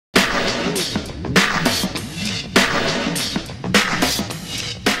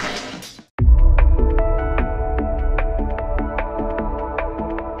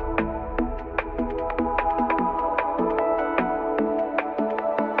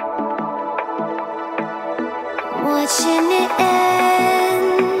Watching it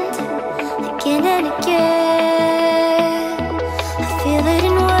end again and again. I feel it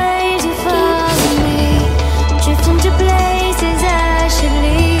in waves you follow me, drifting to places I should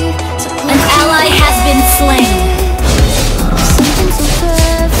leave. So an ally has been slain. Something so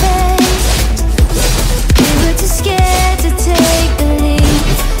perfect, we were too scared to take the lead.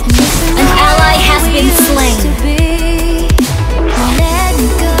 An ally has been slain. Let me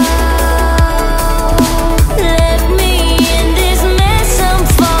go. Left me in this mess, I'm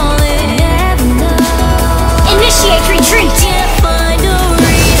falling. Never know. Initiate retreat. Can't find a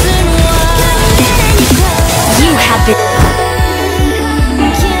reason why. You have been.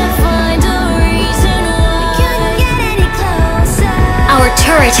 Can't find a reason why. Can't get any closer. Our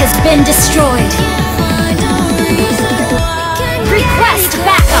turret has been destroyed. Can't find a reason why. Request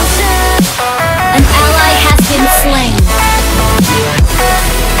backup. An ally has been slain.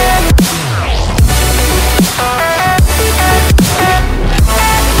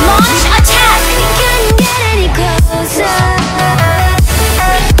 Launch attack. Can't get any closer.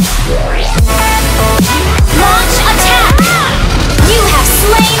 Launch attack. You have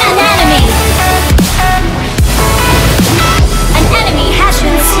slain an enemy. An enemy has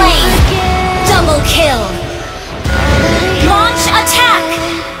been slain. Double kill. Launch attack.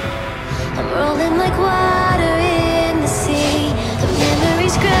 I'm rolling like water in the sea. The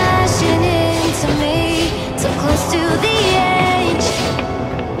memories crashing into me. So close to the edge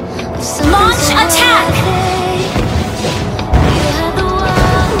of something Launch so attack. perfect. You had the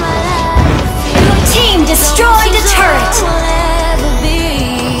one right at your feet. Your team destroyed a turret. All I'll ever be.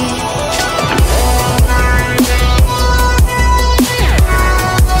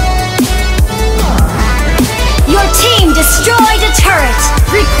 Your team destroyed a turret.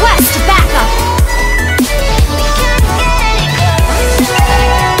 Request backup. We can't get any closer.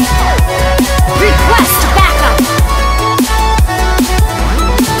 Request backup.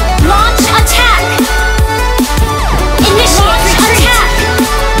 Launch attack. Initiate attack.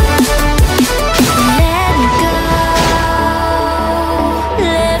 Let me go.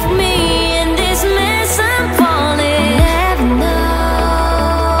 Left me in this mess, I'm falling. Never know.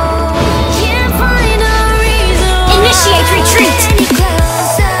 Can't find a reason why. Initiate retreat. Any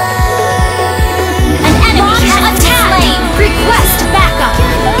closer. An enemy has been slain. Request backup.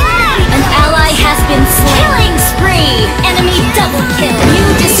 An ally has been slain. Killing spree. Enemy double kill. You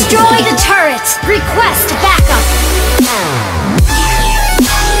destroyed a turret. Request backup.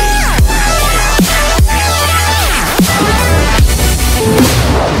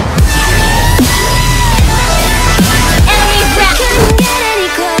 Enemy wreck. Couldn't get any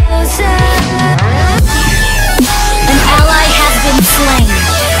closer. An ally has been slain.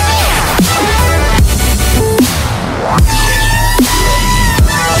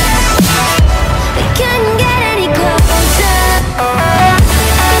 We couldn't get any closer.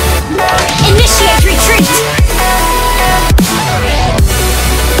 Initiate retreat.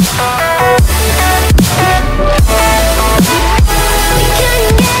 We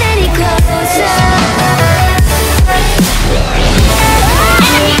couldn't get any closer.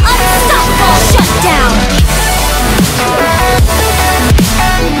 Enemy unstoppable. Shut down.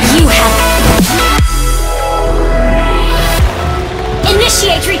 You have.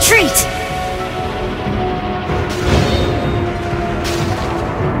 Initiate retreat.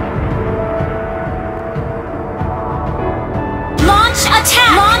 Launch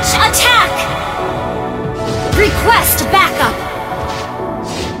attack. Launch attack. Request backup.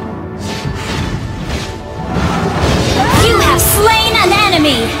 You have slain an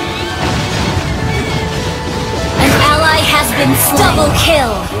enemy. An ally has been slain. Double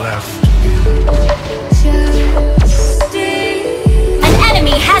kill. An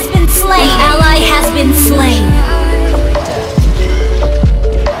enemy has been slain. An ally has been slain.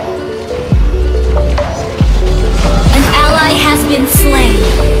 An ally has been slain.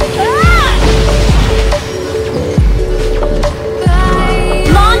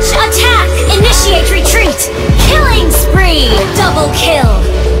 Launch attack. Initiate retreat. Killing spree. Double kill.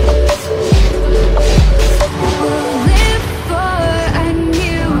 Live for a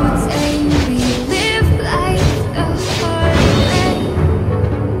new day. We live like a holiday,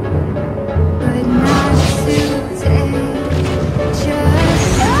 but not today.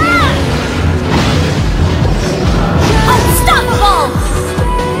 Just Unstoppable.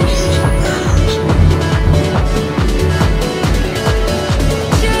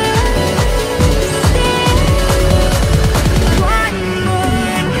 one more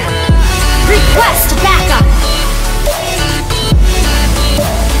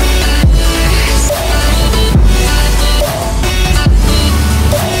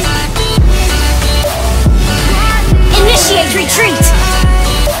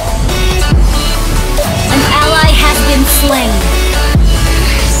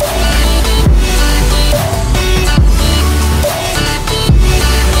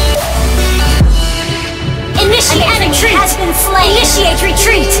been slain. Initiate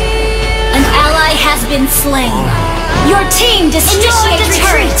retreat. An ally has been slain. Your team destroyed the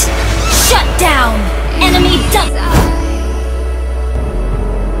turret. Shut down. Enemy double.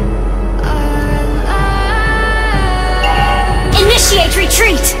 Initiate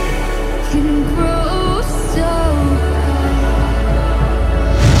retreat.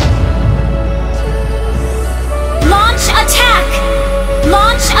 Launch attack.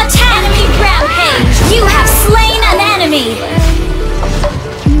 Launch attack. Enemy rampage. You have slain an enemy.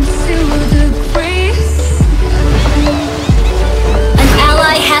 An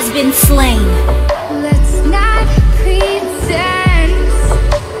ally has been slain. Let's not pretend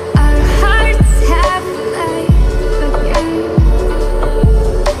our hearts have life again.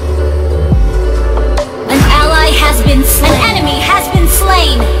 An ally has been slain. An enemy has been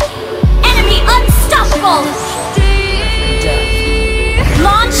slain. Enemy unstoppable.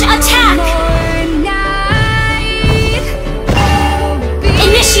 Launch attack.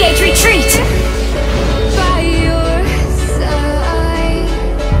 Initiate retreat. By your side,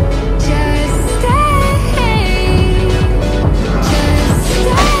 just stay.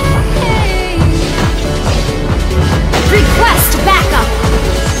 Request backup.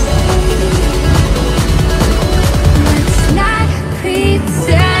 Let's not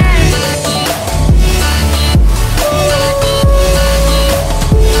pretend.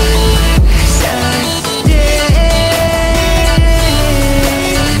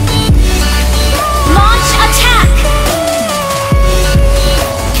 Launch attack.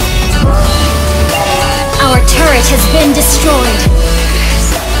 Our turret has been destroyed.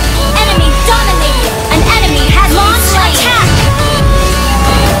 Enemy dominated. An enemy has launched attack.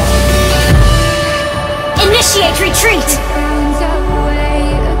 Initiate retreat. Found a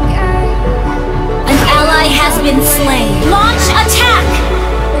way again. An ally has been slain. Launch attack.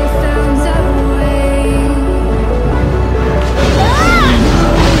 We found a way.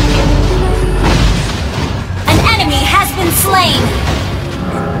 An enemy has been slain.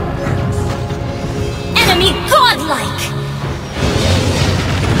 Enemy godlike.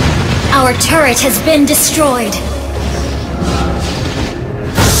 Our turret has been destroyed.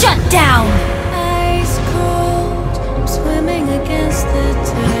 Shut down. Ice cold, I'm swimming against the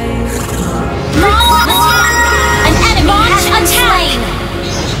tide. Launch attack. An enemy has been slain.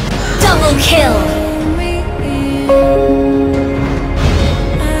 Double kill.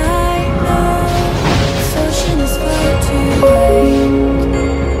 I know this ocean is far too wide.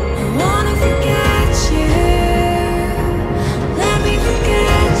 I wanna forget you. Let me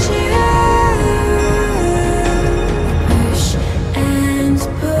forget you. Push and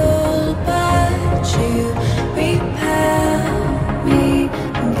pull, but you repel me,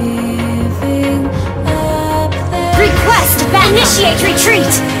 giving up there. Request back. Initiate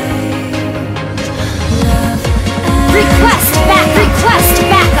retreat. Love Request back. Request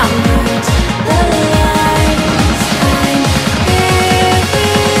backup. the lies I'm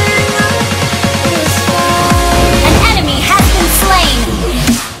giving up this fight. An enemy has been slain.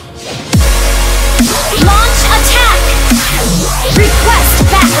 Launch attack. Request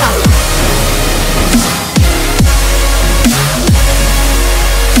backup.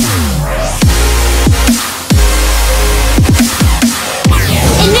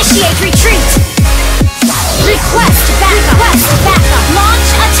 Initiate retreat. Request backup. Request backup. Launch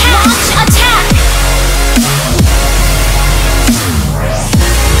attack. Launch attack.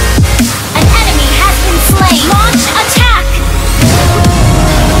 An enemy has been slain. Launch attack.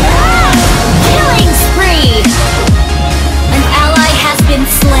 Killing spree. An ally has been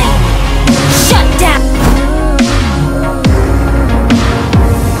slain. Shut down.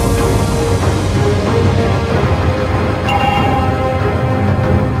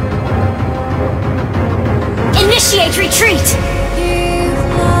 Initiate retreat. You've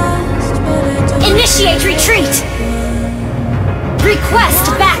lost, but I don't Initiate retreat. Request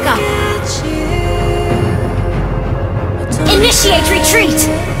backup. forget you. I don't Initiate retreat.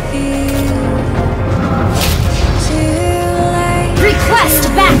 too late. Request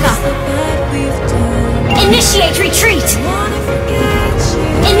backup. But we've done. Initiate retreat. Wanna forget you.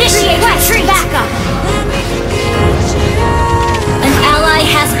 Initiate retreat. Backup. Let me forget you. An ally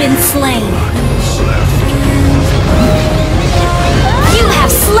has been slain. You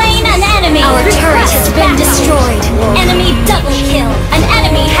have slain an enemy. Our turret has been destroyed. Enemy double kill. An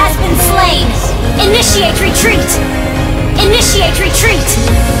enemy has been slain. Initiate retreat. Initiate retreat.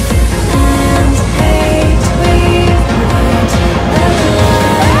 And hate we've learned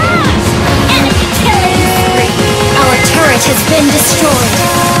alive. Enemy killing spree. Our turret has been destroyed.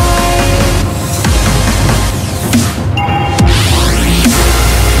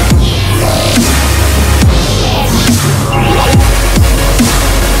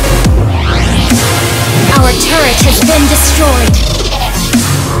 has been destroyed.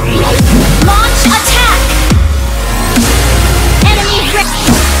 Launch attack! Enemy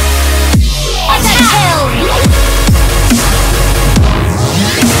attack!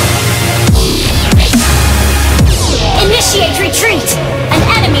 Initiate retreat! An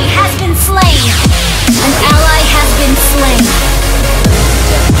enemy has been slain! An ally has been slain!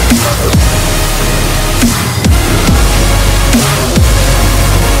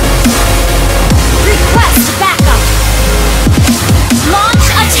 Request backup! Launch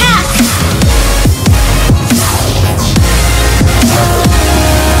attack!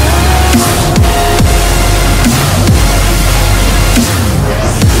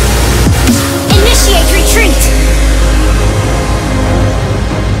 Initiate retreat!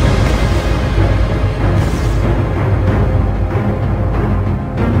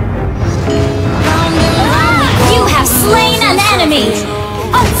 You have slain an enemy!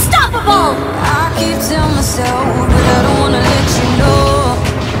 Unstoppable! I keep telling myself, but I don't wanna let you know.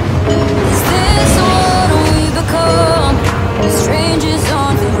 Is this what we become? Strangers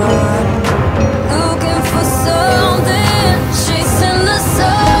on the run, looking for something, chasing the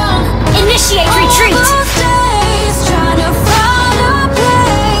sun. Initiate retreat! All those days, trying to find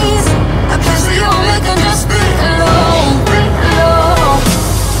a place we only can just be alone.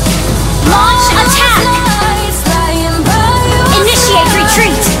 Launch attack! Initiate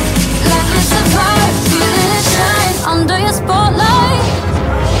retreat! Like it's a fire, feeling it shine under your spotlight.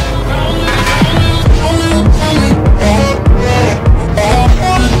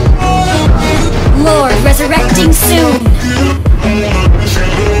 Lord resurrecting soon!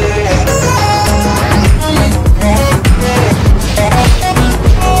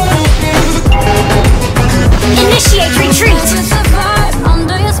 Initiate retreat! It's a fire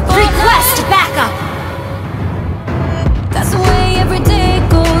under your spotlight. Request backup! That's the way every day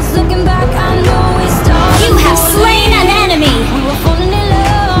goes. Looking back, I know we started. You have slain an enemy! We were falling in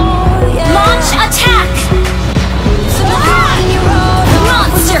love, yeah. Launch attack! So when you rode on,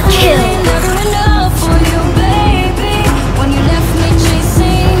 Monster kill! never enough for you, baby. When you left me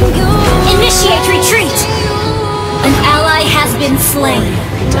chasing you. Initiate retreat! An ally has been slain!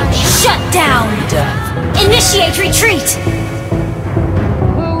 Shut down! Initiate retreat!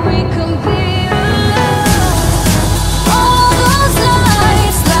 Where we can be alone. All those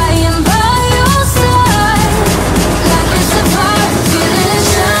lights lying by your side. Like it's a fire, feeling it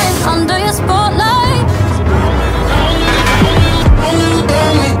shine under your spotlight.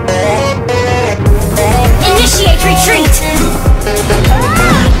 Initiate retreat!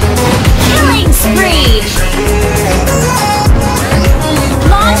 Killing spree!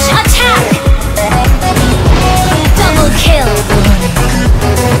 Launch attack! Double kill!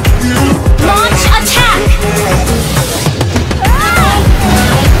 Launch attack!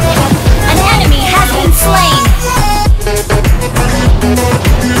 An enemy has been slain!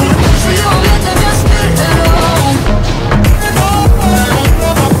 We only can just be alone.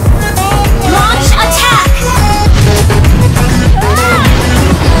 Launch attack!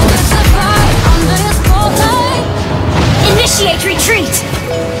 It's a fire under your spotlight. Initiate retreat!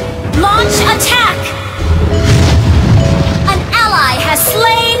 Launch attack! An ally has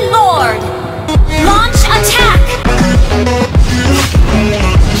slain Lord! Launch attack!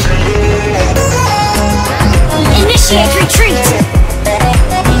 Initiate retreat!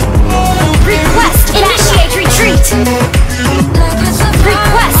 Request initiate retreat! Like it's a fire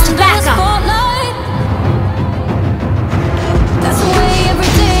Request under your backup! spotlight. That's the way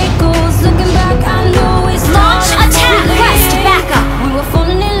every day goes. Looking back, I know we Launch started attack! falling. Request backup! We were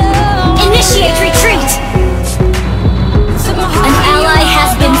falling in love. Initiate retreat! Set my heart An in your ally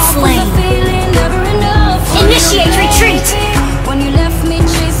has been arms, slain. the feeling never enough for Initiate you, retreat! baby. When you left me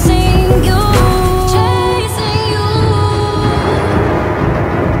chasing you, chasing you.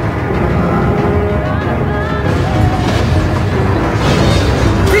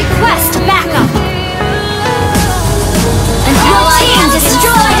 Request backup! An ally has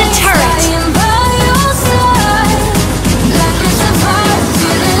destroyed a turret! Lying by your side, like it's a fire,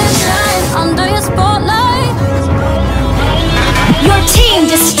 feeling it shine under your spotlight. Your team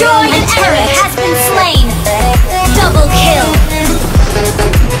destroyed a turret has been slain! Double kill!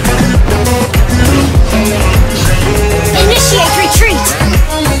 Initiate retreat!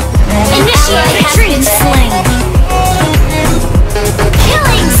 Initiate retreat! Slain!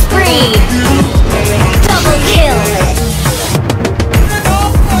 Killing spree! Double kill!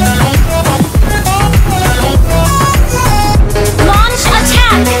 Launch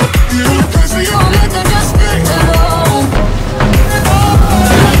attack! We only can just be alone.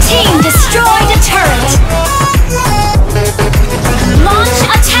 Team destroyed a turret! Launch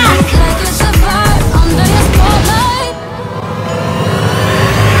attack! Like it's a fire under your spotlight.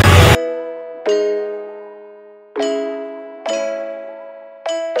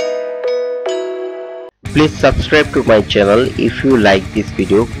 Please subscribe to my channel. If you like this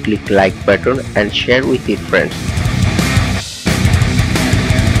video, click like button and share with your friends.